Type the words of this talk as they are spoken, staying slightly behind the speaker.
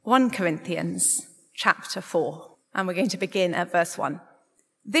1 Corinthians chapter 4, and we're going to begin at verse 1.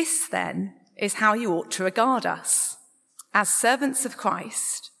 This, then, is how you ought to regard us, as servants of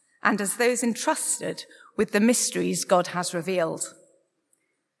Christ and as those entrusted with the mysteries God has revealed.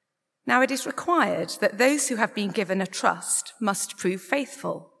 Now it is required that those who have been given a trust must prove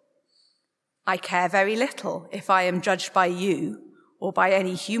faithful. I care very little if I am judged by you or by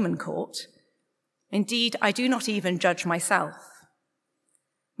any human court. Indeed, I do not even judge myself.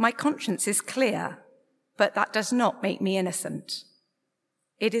 My conscience is clear, but that does not make me innocent.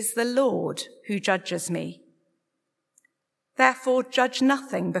 It is the Lord who judges me. Therefore, judge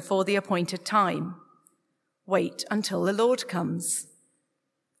nothing before the appointed time. Wait until the Lord comes.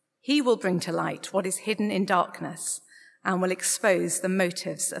 He will bring to light what is hidden in darkness and will expose the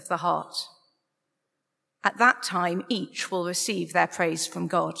motives of the heart. At that time, each will receive their praise from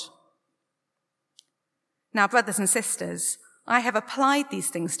God. Now, brothers and sisters, I have applied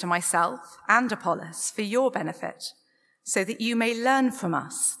these things to myself and Apollos for your benefit, so that you may learn from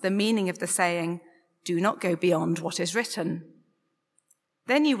us the meaning of the saying, do not go beyond what is written.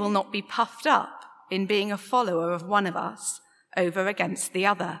 Then you will not be puffed up in being a follower of one of us over against the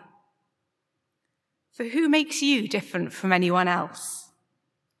other. For who makes you different from anyone else?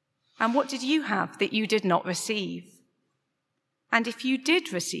 And what did you have that you did not receive? And if you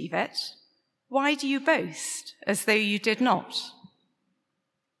did receive it, why do you boast as though you did not?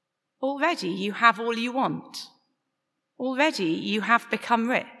 Already you have all you want. Already you have become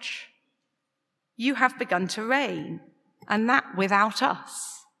rich. You have begun to reign, and that without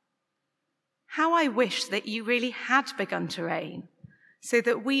us. How I wish that you really had begun to reign, so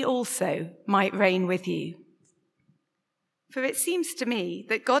that we also might reign with you. For it seems to me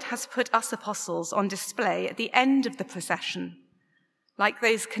that God has put us apostles on display at the end of the procession, like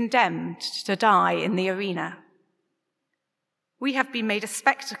those condemned to die in the arena. We have been made a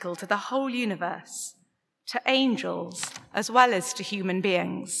spectacle to the whole universe, to angels as well as to human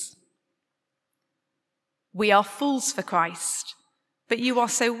beings. We are fools for Christ, but you are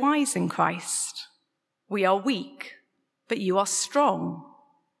so wise in Christ. We are weak, but you are strong.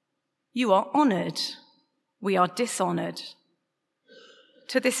 You are honored, we are dishonored.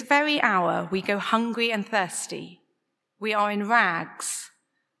 To this very hour we go hungry and thirsty. We are in rags.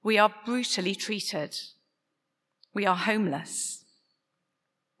 We are brutally treated. We are homeless.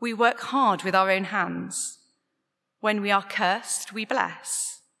 We work hard with our own hands. When we are cursed, we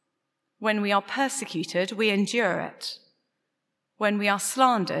bless. When we are persecuted, we endure it. When we are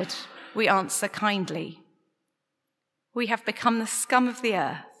slandered, we answer kindly. We have become the scum of the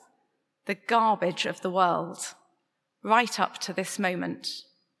earth, the garbage of the world, right up to this moment.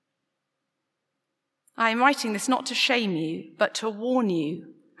 I am writing this not to shame you, but to warn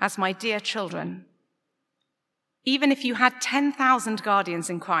you as my dear children. Even if you had 10,000 guardians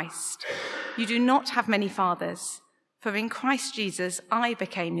in Christ, you do not have many fathers, for in Christ Jesus I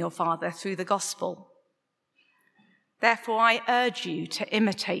became your father through the gospel. Therefore I urge you to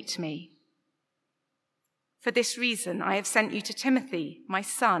imitate me. For this reason I have sent you to Timothy, my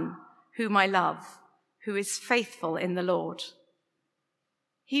son, whom I love, who is faithful in the Lord.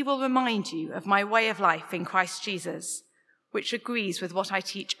 He will remind you of my way of life in Christ Jesus, which agrees with what I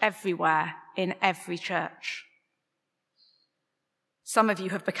teach everywhere in every church. Some of you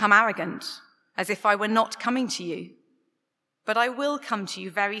have become arrogant, as if I were not coming to you. But I will come to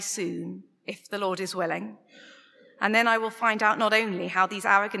you very soon, if the Lord is willing. And then I will find out not only how these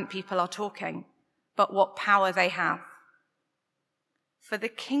arrogant people are talking, but what power they have. For the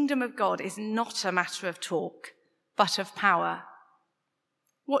kingdom of God is not a matter of talk, but of power.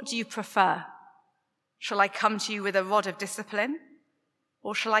 What do you prefer? Shall I come to you with a rod of discipline?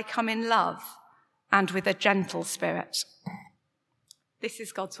 Or shall I come in love and with a gentle spirit? This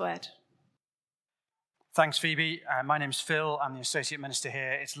is God's word. Thanks, Phoebe. My name's Phil. I'm the Associate Minister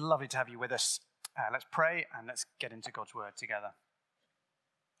here. It's lovely to have you with us. Let's pray and let's get into God's word together.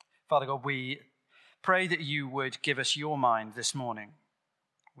 Father God, we pray that you would give us your mind this morning.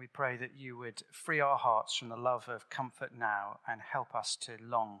 We pray that you would free our hearts from the love of comfort now and help us to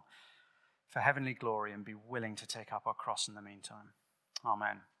long for heavenly glory and be willing to take up our cross in the meantime.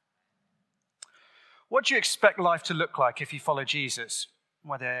 Amen. What do you expect life to look like if you follow Jesus?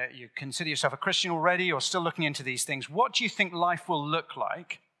 Whether you consider yourself a Christian already or still looking into these things, what do you think life will look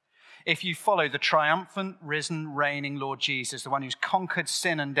like if you follow the triumphant, risen, reigning Lord Jesus, the one who's conquered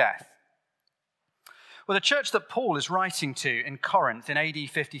sin and death? Well, the church that Paul is writing to in Corinth in AD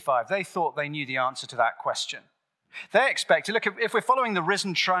 55, they thought they knew the answer to that question. They expected, look, if we're following the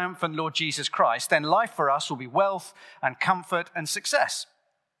risen, triumphant Lord Jesus Christ, then life for us will be wealth and comfort and success.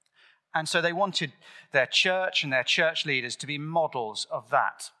 And so they wanted their church and their church leaders to be models of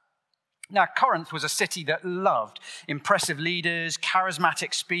that. Now, Corinth was a city that loved impressive leaders,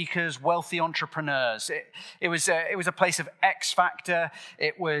 charismatic speakers, wealthy entrepreneurs. It was a place of X Factor.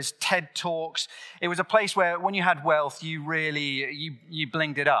 It was TED Talks. It was a place where when you had wealth, you really, you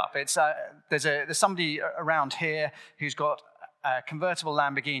blinged it up. There's somebody around here who's got a convertible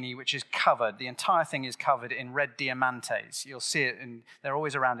Lamborghini, which is covered. The entire thing is covered in red diamantes. You'll see it, they're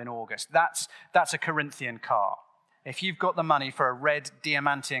always around in August. That's a Corinthian car. If you've got the money for a red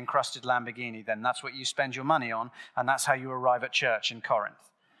diamante-encrusted Lamborghini, then that's what you spend your money on, and that's how you arrive at church in Corinth.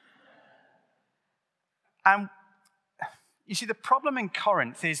 And you see, the problem in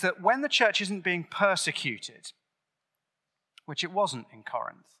Corinth is that when the church isn't being persecuted, which it wasn't in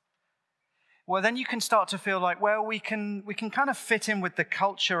Corinth, well, then you can start to feel like, well, we can kind of fit in with the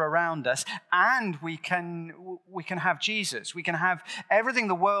culture around us, and we can have Jesus. We can have everything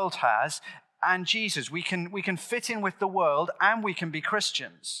the world has, and Jesus. We can fit in with the world, and we can be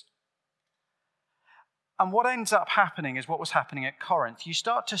Christians. And what ends up happening is what was happening at Corinth. You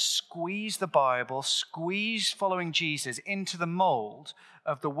start to squeeze the Bible, squeeze following Jesus into the mold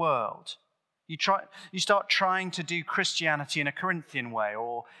of the world. You start trying to do Christianity in a Corinthian way,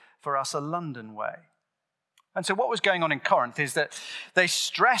 or for us, a London way. And so what was going on in Corinth is that they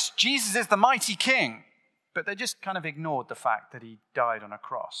stressed Jesus is the mighty king, but they just kind of ignored the fact that he died on a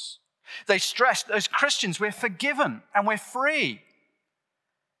cross. They stressed, as Christians, we're forgiven and we're free.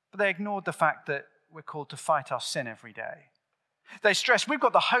 But they ignored the fact that we're called to fight our sin every day. They stressed, we've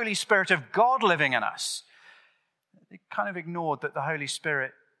got the Holy Spirit of God living in us. They kind of ignored that the Holy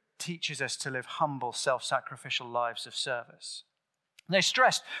Spirit teaches us to live humble, self-sacrificial lives of service. They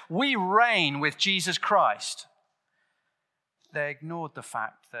stressed, we reign with Jesus Christ. They ignored the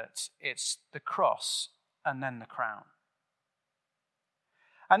fact that it's the cross and then the crown.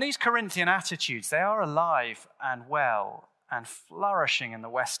 And these Corinthian attitudes, they are alive and well and flourishing in the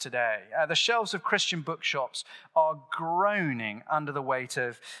West today. The shelves of Christian bookshops are groaning under the weight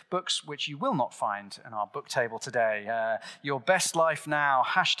of books which you will not find in our book table today. Your Best Life Now,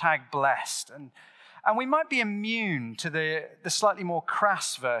 #blessed. And we might be immune to the slightly more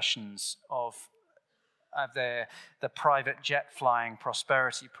crass versions of the private jet-flying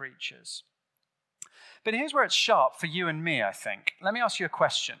prosperity preachers. But here's where it's sharp for you and me, I think. Let me ask you a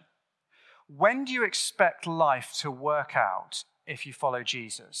question. When do you expect life to work out if you follow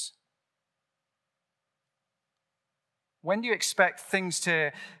Jesus? When do you expect things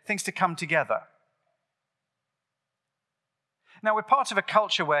to come together? Now, we're part of a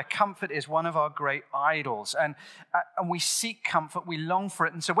culture where comfort is one of our great idols, and we seek comfort, we long for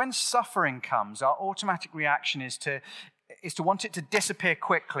it. And so when suffering comes, our automatic reaction is to want it to disappear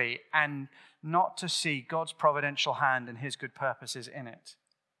quickly and not to see God's providential hand and his good purposes in it.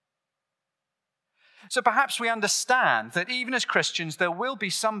 So perhaps we understand that even as Christians, there will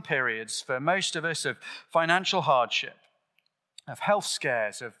be some periods for most of us of financial hardship, of health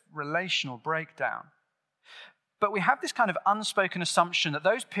scares, of relational breakdown. But we have this kind of unspoken assumption that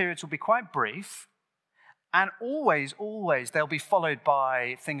those periods will be quite brief, and always they'll be followed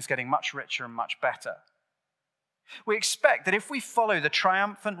by things getting much richer and much better. We expect that if we follow the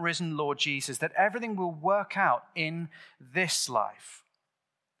triumphant risen Lord Jesus, that everything will work out in this life.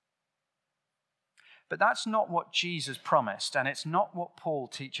 But that's not what Jesus promised, and it's not what Paul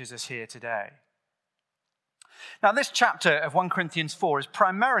teaches us here today. Now, this chapter of 1 Corinthians 4 is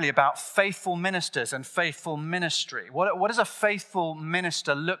primarily about faithful ministers and faithful ministry. What does a faithful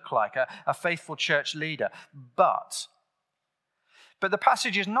minister look like, a faithful church leader? But the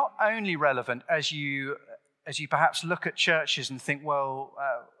passage is not only relevant as you perhaps look at churches and think, well,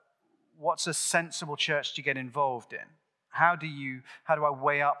 what's a sensible church to get involved in? How do I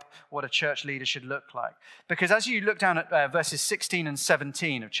weigh up what a church leader should look like? Because as you look down at verses 16 and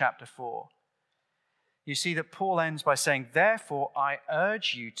 17 of chapter 4, you see that Paul ends by saying, therefore, I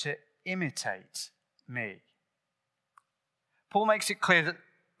urge you to imitate me. Paul makes it clear that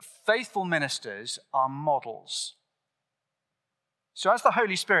faithful ministers are models. So as the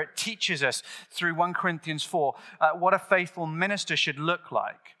Holy Spirit teaches us through 1 Corinthians 4 what a faithful minister should look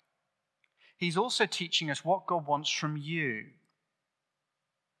like, he's also teaching us what God wants from you.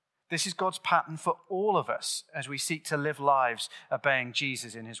 This is God's pattern for all of us as we seek to live lives obeying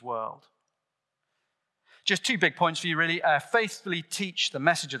Jesus in his world. Just 2 big points for you, really. Faithfully teach the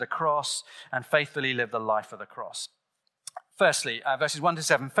message of the cross and faithfully live the life of the cross. Firstly, verses 1 to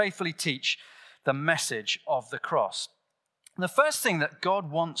 7, faithfully teach the message of the cross. The first thing that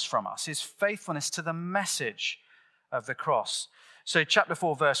God wants from us is faithfulness to the message of the cross. So chapter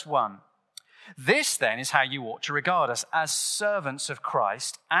 4, verse 1. This then is how you ought to regard us, as servants of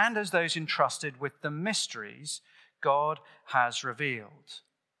Christ and as those entrusted with the mysteries God has revealed.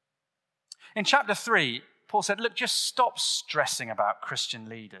 In chapter 3, Paul said, look, just stop stressing about Christian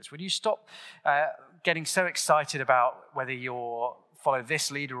leaders. Would you stop getting so excited about whether you're follow this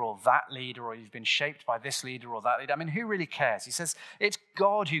leader or that leader, or you've been shaped by this leader or that leader? I mean, who really cares? He says, it's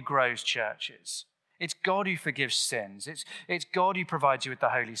God who grows churches. It's God who forgives sins. It's God who provides you with the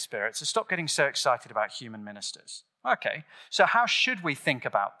Holy Spirit. So stop getting so excited about human ministers. Okay, so how should we think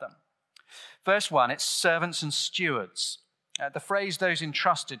about them? Verse 1, it's servants and stewards. The phrase those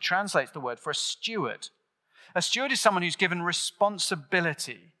entrusted translates the word for a steward. A steward is someone who's given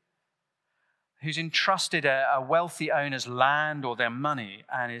responsibility, who's entrusted a wealthy owner's land or their money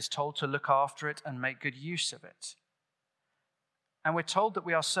and is told to look after it and make good use of it. And we're told that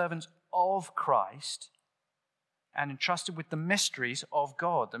we are servants of Christ and entrusted with the mysteries of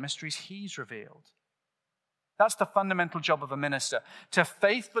God, the mysteries he's revealed. That's the fundamental job of a minister, to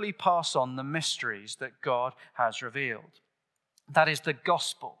faithfully pass on the mysteries that God has revealed. That is the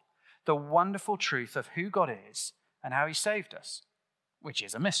gospel, the wonderful truth of who God is and how he saved us, which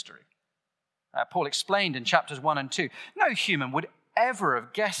is a mystery. Paul explained in chapters 1 and 2, no human would ever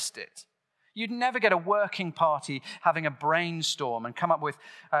have guessed it. You'd never get a working party having a brainstorm and come up with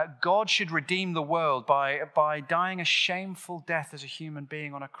God should redeem the world by dying a shameful death as a human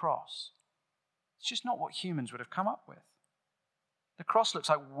being on a cross. It's just not what humans would have come up with. The cross looks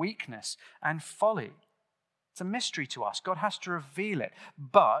like weakness and folly. It's a mystery to us. God has to reveal it.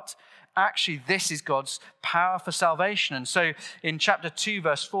 But actually, this is God's power for salvation. And so in chapter 2,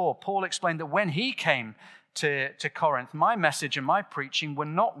 verse 4, Paul explained that when he came to Corinth, my message and my preaching were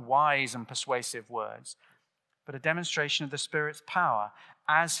not wise and persuasive words, but a demonstration of the Spirit's power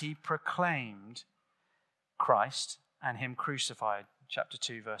as he proclaimed Christ and him crucified. Chapter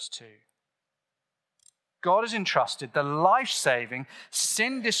 2, verse 2. God has entrusted the life-saving,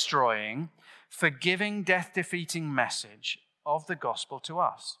 sin-destroying, forgiving, death-defeating message of the gospel to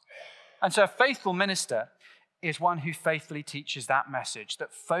us. And so a faithful minister is one who faithfully teaches that message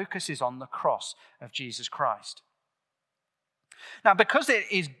that focuses on the cross of Jesus Christ. Now, because it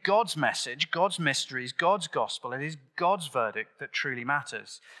is God's message, God's mysteries, God's gospel, it is God's verdict that truly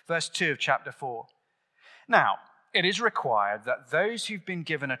matters. Verse 2 of chapter 4. Now, it is required that those who've been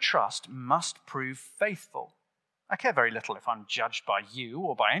given a trust must prove faithful. I care very little if I'm judged by you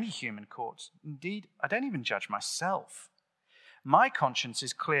or by any human courts. Indeed, I don't even judge myself. My conscience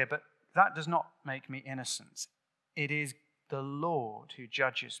is clear, but that does not make me innocent. It is the Lord who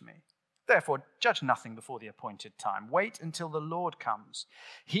judges me. Therefore, judge nothing before the appointed time. Wait until the Lord comes.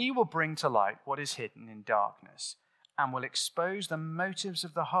 He will bring to light what is hidden in darkness and will expose the motives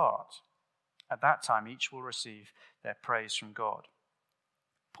of the heart. At that time, each will receive their praise from God.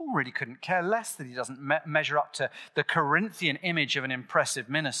 Paul really couldn't care less that he doesn't measure up to the Corinthian image of an impressive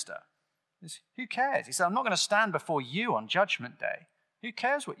minister. Who cares? He said, I'm not going to stand before you on Judgment Day. Who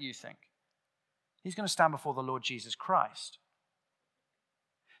cares what you think? He's going to stand before the Lord Jesus Christ.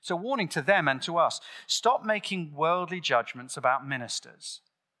 So warning to them and to us, stop making worldly judgments about ministers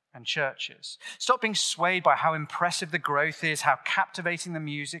and churches. Stop being swayed by how impressive the growth is, how captivating the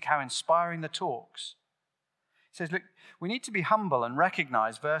music, how inspiring the talks. He says, look, we need to be humble and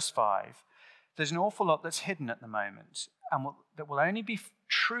recognize, verse 5, there's an awful lot that's hidden at the moment and that will only be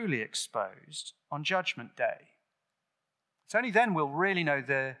truly exposed on Judgment Day. It's only then we'll really know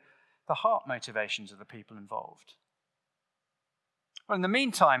the heart motivations of the people involved. Well, in the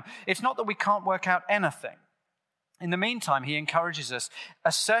meantime, it's not that we can't work out anything. In the meantime, he encourages us,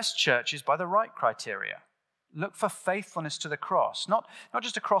 assess churches by the right criteria. Look for faithfulness to the cross, not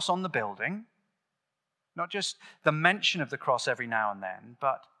just a cross on the building, not just the mention of the cross every now and then,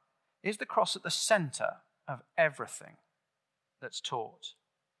 but is the cross at the center of everything that's taught?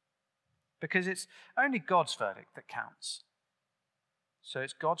 Because it's only God's verdict that counts. So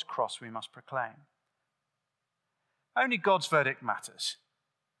it's God's cross we must proclaim. Only God's verdict matters.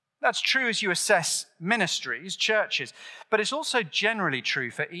 That's true as you assess ministries, churches, but it's also generally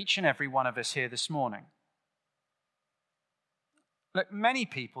true for each and every one of us here this morning. Look, many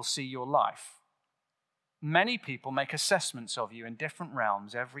people see your life. Many people make assessments of you in different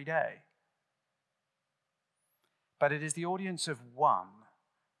realms every day. But it is the audience of one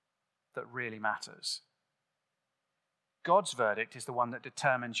that really matters. God's verdict is the one that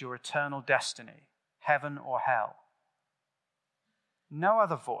determines your eternal destiny, heaven or hell. No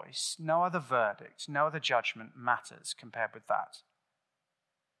other voice, no other verdict, no other judgment matters compared with that.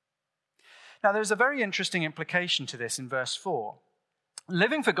 Now, there's a very interesting implication to this in verse 4.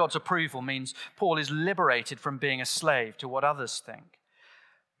 Living for God's approval means Paul is liberated from being a slave to what others think.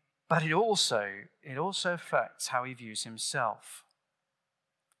 But it also affects how he views himself.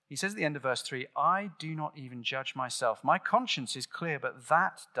 He says at the end of verse 3, I do not even judge myself. My conscience is clear, but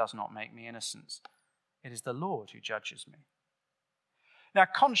that does not make me innocent. It is the Lord who judges me. Now,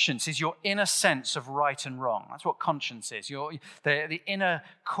 conscience is your inner sense of right and wrong. That's what conscience is, the inner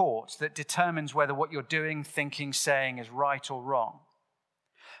court that determines whether what you're doing, thinking, saying is right or wrong.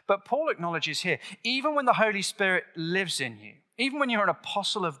 But Paul acknowledges here, even when the Holy Spirit lives in you, even when you're an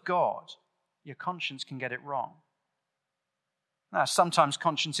apostle of God, your conscience can get it wrong. Now, sometimes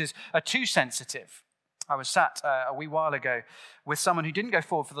consciences are too sensitive. I was sat a wee while ago with someone who didn't go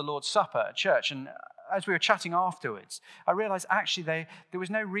forward for the Lord's Supper at church, and as we were chatting afterwards, I realized actually there was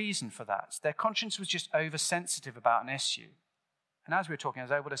no reason for that. Their conscience was just oversensitive about an issue. And as we were talking, I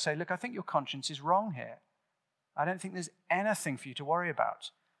was able to say, look, I think your conscience is wrong here. I don't think there's anything for you to worry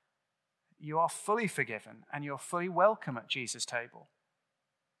about. You are fully forgiven and you're fully welcome at Jesus' table.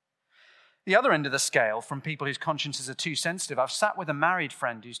 The other end of the scale, from people whose consciences are too sensitive, I've sat with a married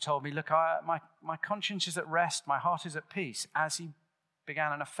friend who's told me, look, my conscience is at rest, my heart is at peace, as he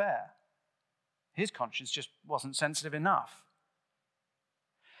began an affair. His conscience just wasn't sensitive enough.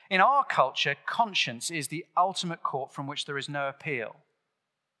 In our culture, conscience is the ultimate court from which there is no appeal.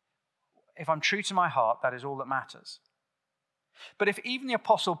 If I'm true to my heart, that is all that matters. But if even the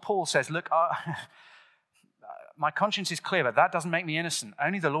Apostle Paul says, look, my conscience is clear, but that doesn't make me innocent.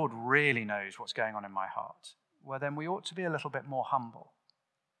 Only the Lord really knows what's going on in my heart. Well, then we ought to be a little bit more humble.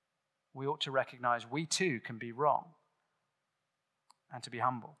 We ought to recognize we too can be wrong and to be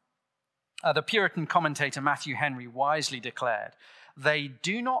humble. The Puritan commentator Matthew Henry wisely declared, they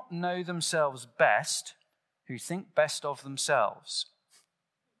do not know themselves best who think best of themselves.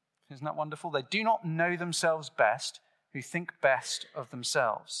 Isn't that wonderful? They do not know themselves best who think best of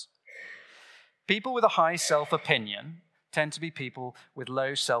themselves. People with a high self-opinion tend to be people with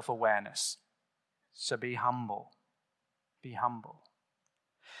low self-awareness. So be humble. Be humble.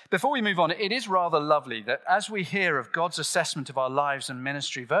 Before we move on, it is rather lovely that as we hear of God's assessment of our lives and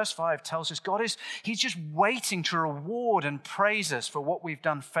ministry, verse 5 tells us He's just waiting to reward and praise us for what we've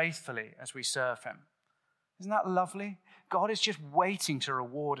done faithfully as we serve him. Isn't that lovely? God is just waiting to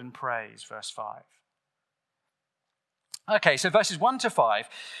reward and praise, verse 5. Okay, so verses 1 to 5,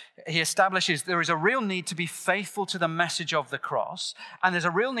 he establishes there is a real need to be faithful to the message of the cross, and there's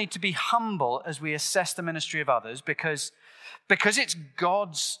a real need to be humble as we assess the ministry of others, because it's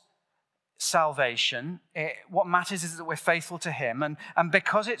God's salvation, what matters is that we're faithful to him, and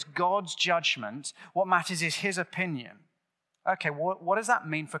because it's God's judgment, what matters is his opinion. Okay, what does that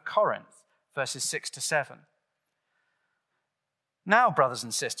mean for Corinth? Verses 6 to 7. Now, brothers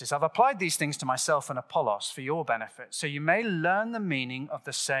and sisters, I've applied these things to myself and Apollos for your benefit, so you may learn the meaning of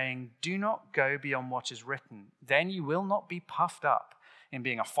the saying, do not go beyond what is written. Then you will not be puffed up in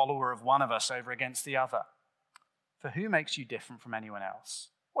being a follower of one of us over against the other. For who makes you different from anyone else?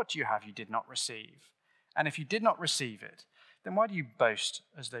 What do you have you did not receive? And if you did not receive it, then why do you boast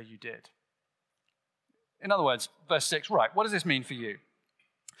as though you did? In other words, verse 6, right, what does this mean for you?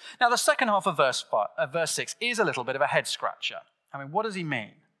 Now, the second half of verse 6 is a little bit of a head scratcher. I mean, what does he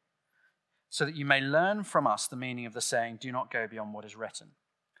mean? So that you may learn from us the meaning of the saying, do not go beyond what is written.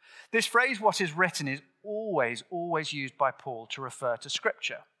 This phrase, what is written, is always used by Paul to refer to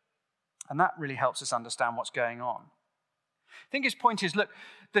Scripture. And that really helps us understand what's going on. I think his point is, look,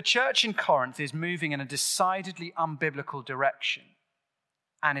 the church in Corinth is moving in a decidedly unbiblical direction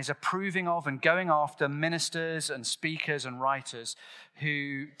and is approving of and going after ministers and speakers and writers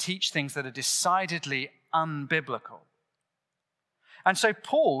who teach things that are decidedly unbiblical. And so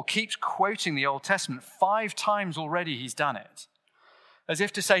Paul keeps quoting the Old Testament. 5 times already he's done it. As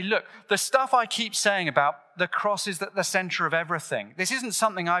if to say, look, the stuff I keep saying about the cross is at the center of everything. This isn't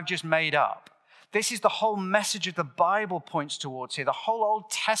something I've just made up. This is the whole message of the Bible points towards here. The whole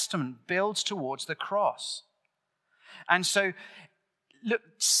Old Testament builds towards the cross. And so, look,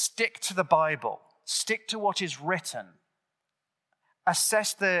 stick to the Bible. Stick to what is written.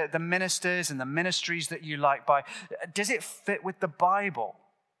 Assess the ministers and the ministries that you like by, does it fit with the Bible?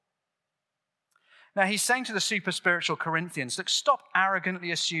 Now, he's saying to the super spiritual Corinthians, look, stop arrogantly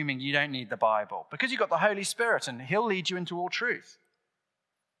assuming you don't need the Bible because you've got the Holy Spirit and he'll lead you into all truth.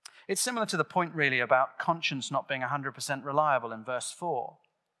 It's similar to the point really about conscience not being 100% reliable in verse 4.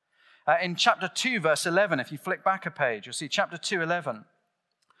 In chapter 2, verse 11, if you flick back a page, you'll see chapter 2, 11.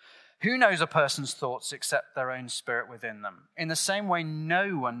 Who knows a person's thoughts except their own spirit within them? In the same way,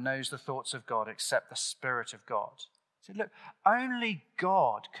 no one knows the thoughts of God except the Spirit of God. So look, only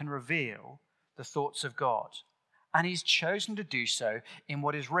God can reveal the thoughts of God. And he's chosen to do so in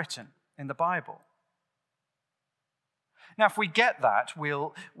what is written in the Bible. Now, if we get that,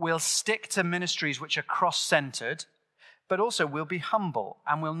 we'll stick to ministries which are cross-centered, But also we'll be humble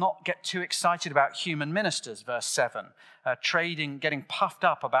and we'll not get too excited about human ministers, verse 7, getting puffed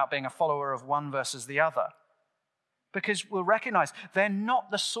up about being a follower of one versus the other. Because we'll recognize they're not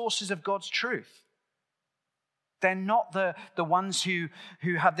the sources of God's truth. They're not the ones who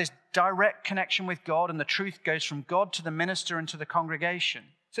have this direct connection with God and the truth goes from God to the minister and to the congregation.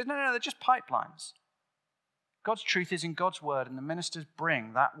 So no, they're just pipelines. God's truth is in God's word and the ministers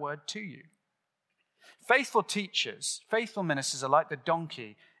bring that word to you. Faithful teachers, faithful ministers are like the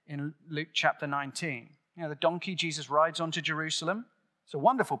donkey in Luke chapter 19. You know, the donkey Jesus rides on to Jerusalem. It's a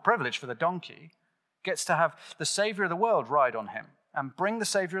wonderful privilege for the donkey. Gets to have the Savior of the world ride on him and bring the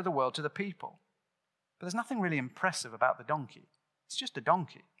Savior of the world to the people. But there's nothing really impressive about the donkey. It's just a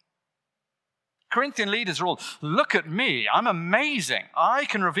donkey. Corinthian leaders are all, look at me, I'm amazing. I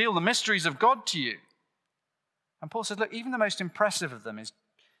can reveal the mysteries of God to you. And Paul says, look, even the most impressive of them it's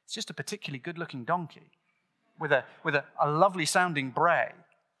just a particularly good-looking donkey with a lovely sounding bray.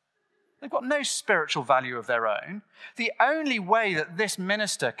 They've got no spiritual value of their own. The only way that this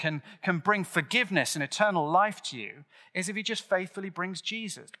minister can bring forgiveness and eternal life to you is if he just faithfully brings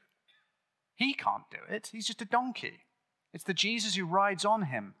Jesus. He can't do it. He's just a donkey. It's the Jesus who rides on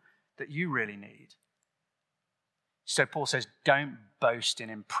him that you really need. So Paul says, don't boast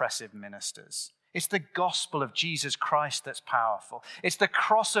in impressive ministers. It's the gospel of Jesus Christ that's powerful. It's the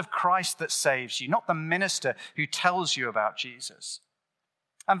cross of Christ that saves you, not the minister who tells you about Jesus.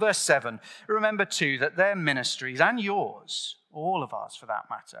 And verse 7, remember too that their ministries and yours, all of ours for that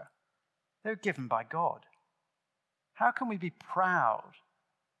matter, they're given by God. How can we be proud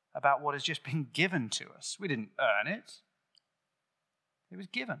about what has just been given to us? We didn't earn it. It was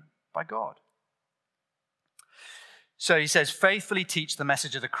given by God. So he says, faithfully teach the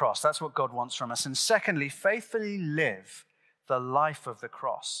message of the cross. That's what God wants from us. And secondly, faithfully live the life of the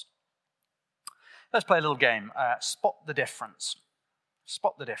cross. Let's play a little game. Spot the difference.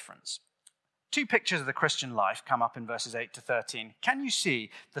 Spot the difference. Two pictures of the Christian life come up in verses 8 to 13. Can you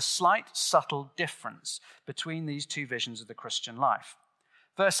see the slight, subtle difference between these two visions of the Christian life?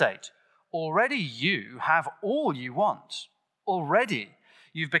 Verse 8, already you have all you want. Already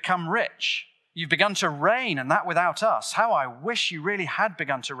you've become rich. You've begun to reign, and that without us. How I wish you really had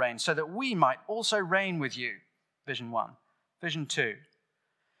begun to reign, so that we might also reign with you. Vision 1. Vision 2.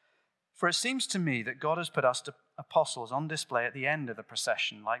 For it seems to me that God has put us apostles on display at the end of the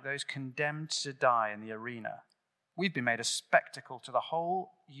procession, like those condemned to die in the arena. We've been made a spectacle to the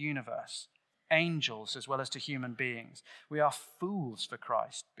whole universe, angels as well as to human beings. We are fools for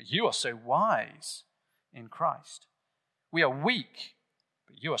Christ, but you are so wise in Christ. We are weak,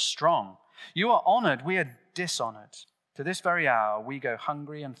 but you are strong. You are honored, we are dishonored. To this very hour, we go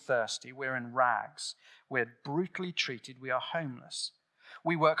hungry and thirsty. We're in rags. We're brutally treated. We are homeless.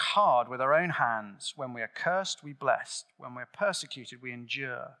 We work hard with our own hands. When we are cursed, we bless. When we're persecuted, we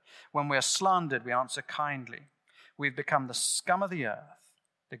endure. When we are slandered, we answer kindly. We've become the scum of the earth,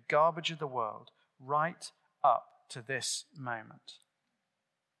 the garbage of the world, right up to this moment.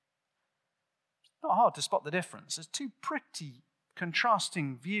 It's not hard to spot the difference. There's two pretty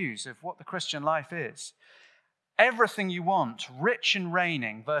contrasting views of what the Christian life is. Everything you want, rich and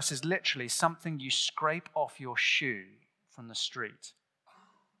reigning, versus literally something you scrape off your shoe from the street.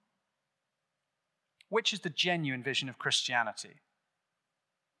 Which is the genuine vision of Christianity?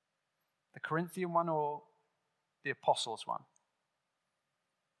 The Corinthian one or the Apostles' one?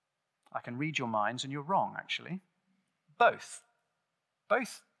 I can read your minds and you're wrong, actually. Both.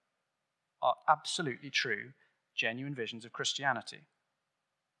 Both are absolutely true, genuine visions of Christianity.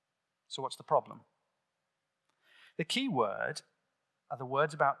 So what's the problem? The key word are the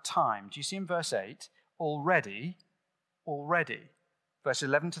words about time. Do you see in verse 8? Already. Verse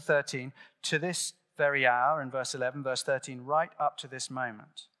 11 to 13, to this very hour, in verse 11, verse 13, right up to this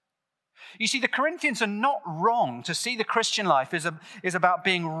moment. You see, the Corinthians are not wrong to see the Christian life is about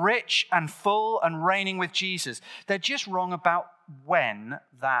being rich and full and reigning with Jesus. They're just wrong about when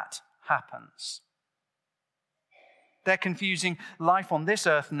that happens. They're confusing life on this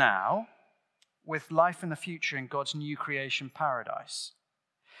earth now with life in the future in God's new creation paradise.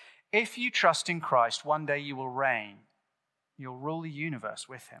 If you trust in Christ, one day you will reign. You'll rule the universe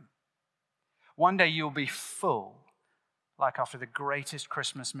with him. One day you'll be full, like after the greatest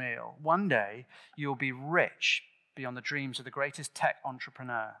Christmas meal. One day you'll be rich beyond the dreams of the greatest tech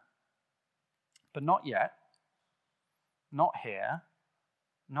entrepreneur. But not yet, not here,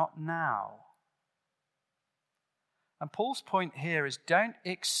 not now. And Paul's point here is don't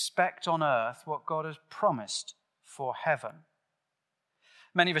expect on earth what God has promised for heaven.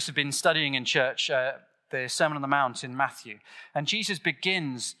 Many of us have been studying in church the Sermon on the Mount in Matthew. And Jesus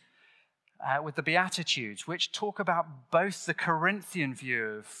begins with the Beatitudes, which talk about both the Corinthian view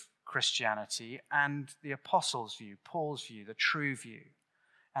of Christianity and the apostles' view, Paul's view, the true view.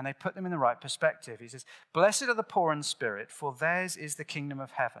 And they put them in the right perspective. He says, "Blessed are the poor in spirit, for theirs is the kingdom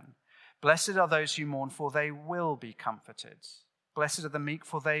of heaven. Blessed are those who mourn, for they will be comforted. Blessed are the meek,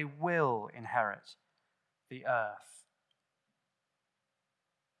 for they will inherit the earth.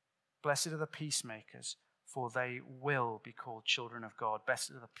 Blessed are the peacemakers, for they will be called children of God.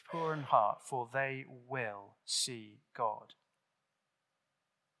 Blessed are the pure in heart, for they will see God."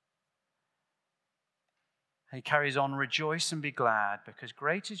 He carries on, "Rejoice and be glad, because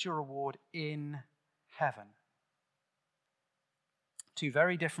great is your reward in heaven." Two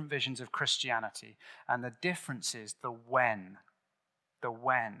very different visions of Christianity, and the difference is the when. The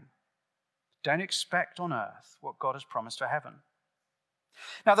when. Don't expect on earth what God has promised for heaven.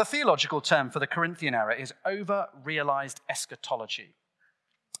 Now, the theological term for the Corinthian era is over-realized eschatology.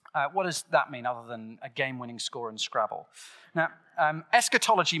 What does that mean other than a game-winning score in Scrabble? Now,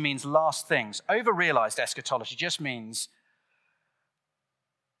 eschatology means last things. Over-realized eschatology just means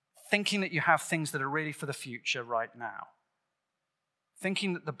thinking that you have things that are really for the future right now.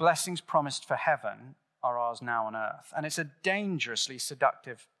 Thinking that the blessings promised for heaven are ours now on earth. And it's a dangerously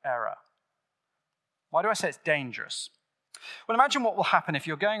seductive error. Why do I say it's dangerous? Well, imagine what will happen if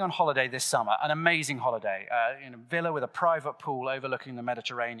you're going on holiday this summer, an amazing holiday, in a villa with a private pool overlooking the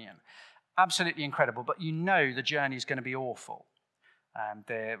Mediterranean. Absolutely incredible, but you know the journey is going to be awful.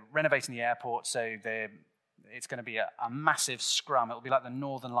 They're renovating the airport, so it's going to be a massive scrum. It'll be like the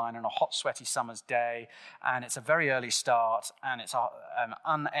Northern Line on a hot, sweaty summer's day, and it's a very early start, and it's an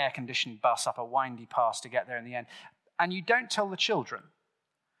un-air-conditioned bus up a windy pass to get there in the end. And you don't tell the children.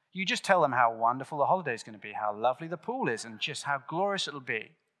 You just tell them how wonderful the holiday is going to be, how lovely the pool is, and just how glorious it'll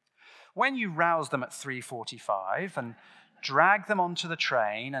be. When you rouse them at 3:45 and drag them onto the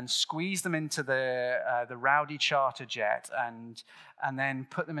train and squeeze them into the rowdy charter jet and then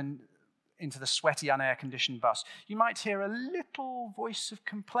put them into the sweaty, unair-conditioned bus, you might hear a little voice of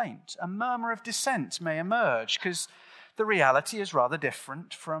complaint. A murmur of dissent may emerge because the reality is rather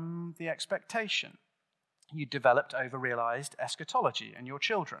different from the expectation. You developed over-realized eschatology in your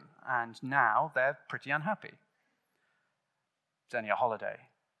children, and now they're pretty unhappy. It's only a holiday.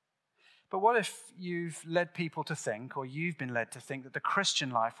 But what if you've led people to think, or you've been led to think, that the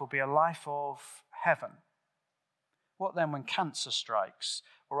Christian life will be a life of heaven? What then when cancer strikes,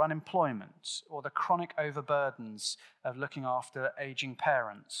 or unemployment, or the chronic overburdens of looking after aging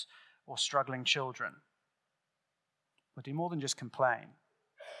parents or struggling children? We'll do more than just complain.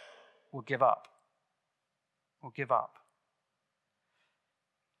 We'll give up. We'll give up.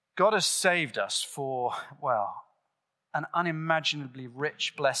 God has saved us for, an unimaginably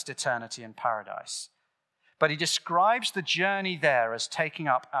rich, blessed eternity in paradise. But he describes the journey there as taking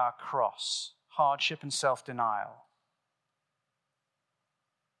up our cross, hardship and self-denial.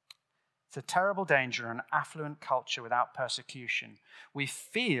 It's a terrible danger in an affluent culture without persecution. We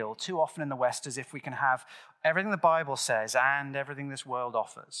feel too often in the West as if we can have everything the Bible says and everything this world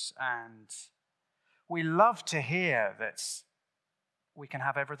offers. And we love to hear that we can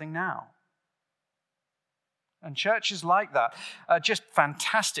have everything now. And churches like that are just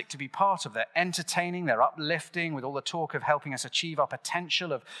fantastic to be part of. They're entertaining, they're uplifting with all the talk of helping us achieve our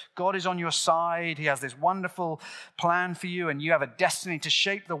potential, of God is on your side, he has this wonderful plan for you, and you have a destiny to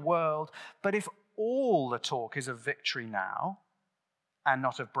shape the world. But if all the talk is of victory now and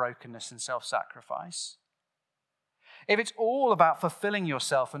not of brokenness and self-sacrifice, if it's all about fulfilling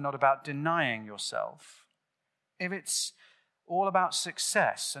yourself and not about denying yourself, if it's all about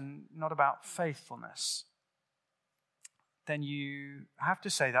success and not about faithfulness, then you have to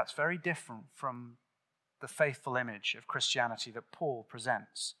say that's very different from the faithful image of Christianity that Paul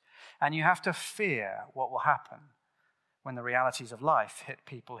presents. And you have to fear what will happen when the realities of life hit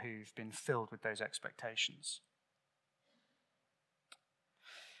people who've been filled with those expectations.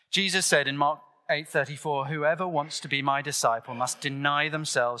 Jesus said in Mark 8:34, "Whoever wants to be my disciple must deny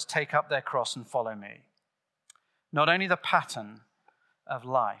themselves, take up their cross and follow me." Not only the pattern of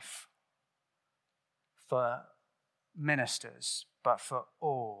life for ministers, but for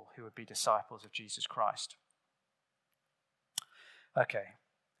all who would be disciples of Jesus Christ. Okay,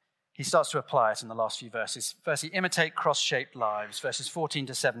 he starts to apply it in the last few verses. Firstly, imitate cross-shaped lives, verses 14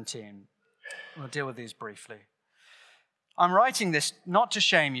 to 17. We'll deal with these briefly. "I'm writing this not to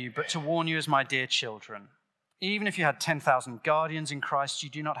shame you, but to warn you as my dear children. Even if you had 10,000 guardians in Christ, you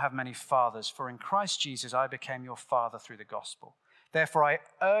do not have many fathers, for in Christ Jesus I became your father through the gospel. Therefore I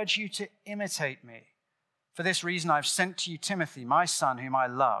urge you to imitate me. For this reason I've sent to you Timothy, my son, whom I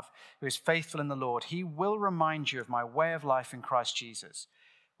love, who is faithful in the Lord. He will remind you of my way of life in Christ Jesus,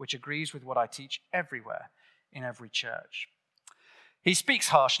 which agrees with what I teach everywhere in every church. He speaks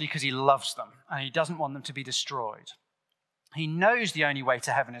harshly because he loves them and he doesn't want them to be destroyed. He knows the only way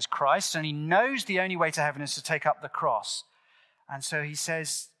to heaven is Christ, and he knows the only way to heaven is to take up the cross. And so he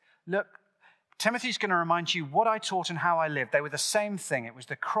says, look, Timothy's going to remind you what I taught and how I lived. They were the same thing. It was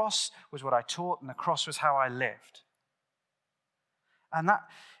the cross was what I taught and the cross was how I lived. And that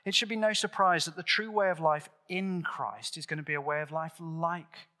it should be no surprise that the true way of life in Christ is going to be a way of life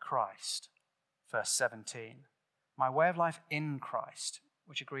like Christ. Verse 17, my way of life in Christ,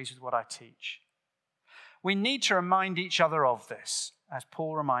 which agrees with what I teach. We need to remind each other of this, as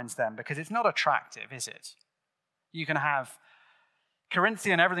Paul reminds them, because it's not attractive, is it? You can have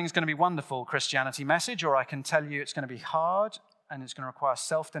Corinthian, everything's going to be wonderful Christianity message, or I can tell you it's going to be hard and it's going to require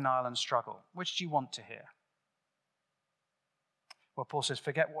self-denial and struggle. Which do you want to hear? Well, Paul says,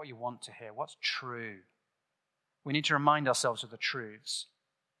 forget what you want to hear. What's true? We need to remind ourselves of the truths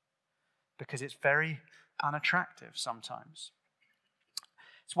because it's very unattractive sometimes.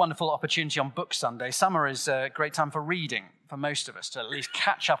 It's a wonderful opportunity on Book Sunday. Summer is a great time for reading, for most of us, to at least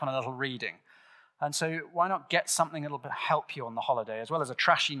catch up on a little reading. And so why not get something that will help you on the holiday, as well as a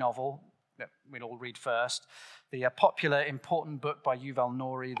trashy novel that we'd all read first, the popular important book by Yuval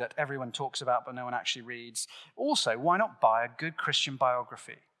Nouri that everyone talks about but no one actually reads. Also, why not buy a good Christian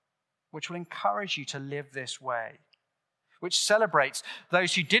biography, which will encourage you to live this way, which celebrates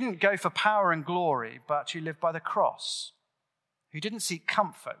those who didn't go for power and glory, but who lived by the cross, who didn't seek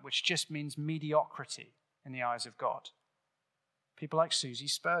comfort, which just means mediocrity in the eyes of God. People like Susie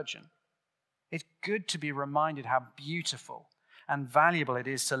Spurgeon. It's good to be reminded how beautiful and valuable it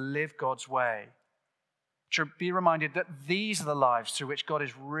is to live God's way. To be reminded that these are the lives through which God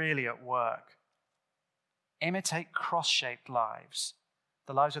is really at work. Imitate cross-shaped lives,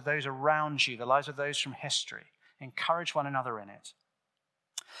 the lives of those around you, the lives of those from history. Encourage one another in it.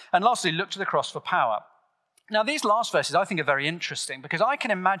 And lastly, look to the cross for power. Now, these last verses I think are very interesting because I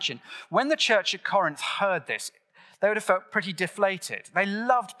can imagine when the church at Corinth heard this, they would have felt pretty deflated. They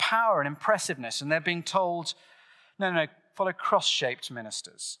loved power and impressiveness, and they're being told, no, follow cross-shaped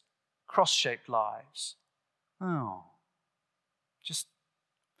ministers, cross-shaped lives. Oh, just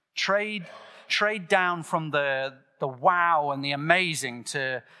trade down from the wow and the amazing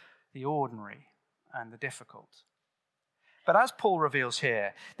to the ordinary and the difficult. But as Paul reveals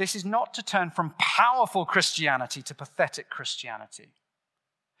here, this is not to turn from powerful Christianity to pathetic Christianity.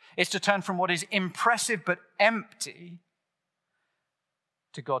 It's to turn from what is impressive but empty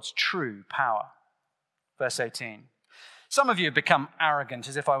to God's true power. Verse 18. Some of you have become arrogant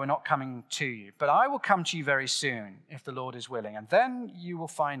as if I were not coming to you, but I will come to you very soon if the Lord is willing. And then you will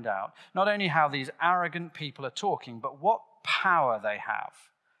find out not only how these arrogant people are talking, but what power they have.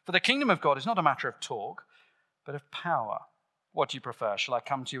 For the kingdom of God is not a matter of talk, but of power. What do you prefer? Shall I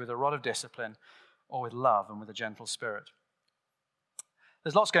come to you with a rod of discipline or with love and with a gentle spirit?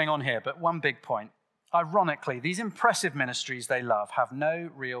 There's lots going on here, but one big point. Ironically, these impressive ministries they love have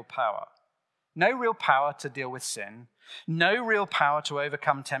no real power. No real power to deal with sin. No real power to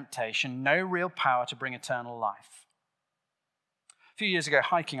overcome temptation. No real power to bring eternal life. A few years ago,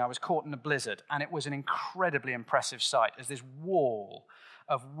 hiking, I was caught in a blizzard, and it was an incredibly impressive sight as this wall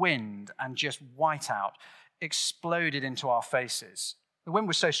of wind and just whiteout exploded into our faces. The wind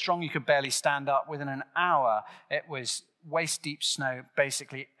was so strong you could barely stand up. Within an hour, it was waist-deep snow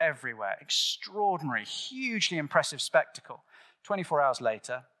basically everywhere. Extraordinary, hugely impressive spectacle. 24 hours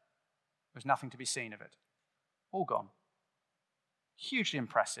later, there was nothing to be seen of it. All gone. Hugely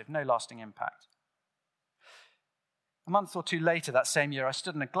impressive, no lasting impact. A month or two later that same year, I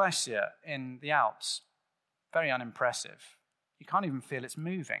stood on a glacier in the Alps. Very unimpressive. You can't even feel it's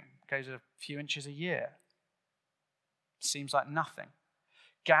moving. It goes a few inches a year. Seems like nothing.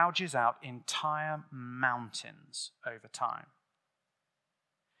 Gouges out entire mountains over time.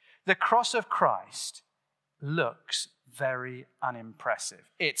 The cross of Christ looks very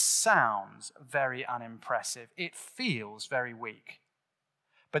unimpressive. It sounds very unimpressive. It feels very weak.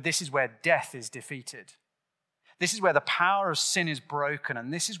 But this is where death is defeated. This is where the power of sin is broken,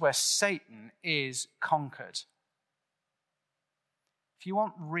 and this is where Satan is conquered. If you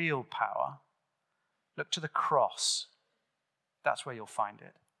want real power, look to the cross. That's where you'll find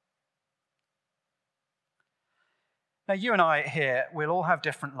it. Now, you and I here, we'll all have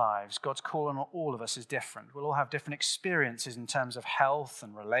different lives. God's call on all of us is different. We'll all have different experiences in terms of health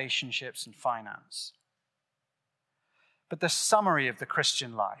and relationships and finance. But the summary of the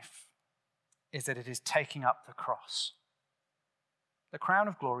Christian life is that it is taking up the cross. The crown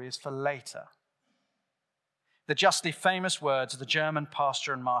of glory is for later. The justly famous words of the German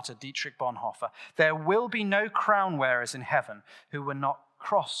pastor and martyr Dietrich Bonhoeffer, there will be no crown wearers in heaven who were not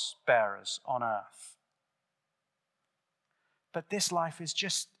cross bearers on earth. But this life is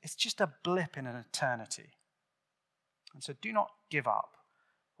just a blip in an eternity. And so do not give up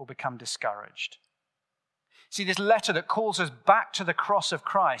or become discouraged. See, this letter that calls us back to the cross of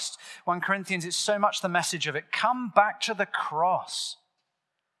Christ, 1 Corinthians, it's so much the message of it. Come back to the cross.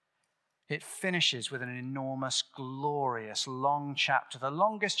 It finishes with an enormous, glorious, long chapter, the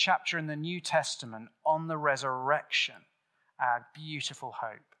longest chapter in the New Testament on the resurrection, our beautiful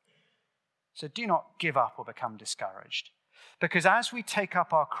hope. So do not give up or become discouraged. Because as we take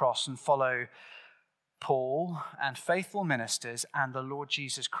up our cross and follow Paul and faithful ministers and the Lord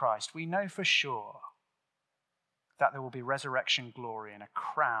Jesus Christ, we know for sure that there will be resurrection glory and a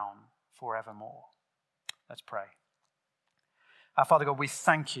crown forevermore. Let's pray. Our Father God, we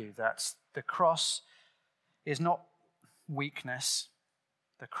thank you that the cross is not weakness.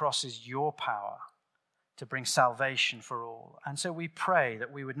 The cross is your power to bring salvation for all. And so we pray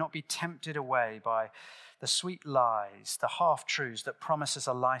that we would not be tempted away by the sweet lies, the half-truths that promise us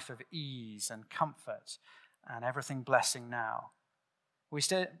a life of ease and comfort and everything blessing now. We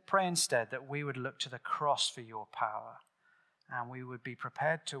pray instead that we would look to the cross for your power, and we would be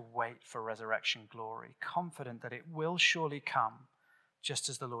prepared to wait for resurrection glory, confident that it will surely come, just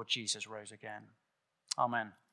as the Lord Jesus rose again. Amen.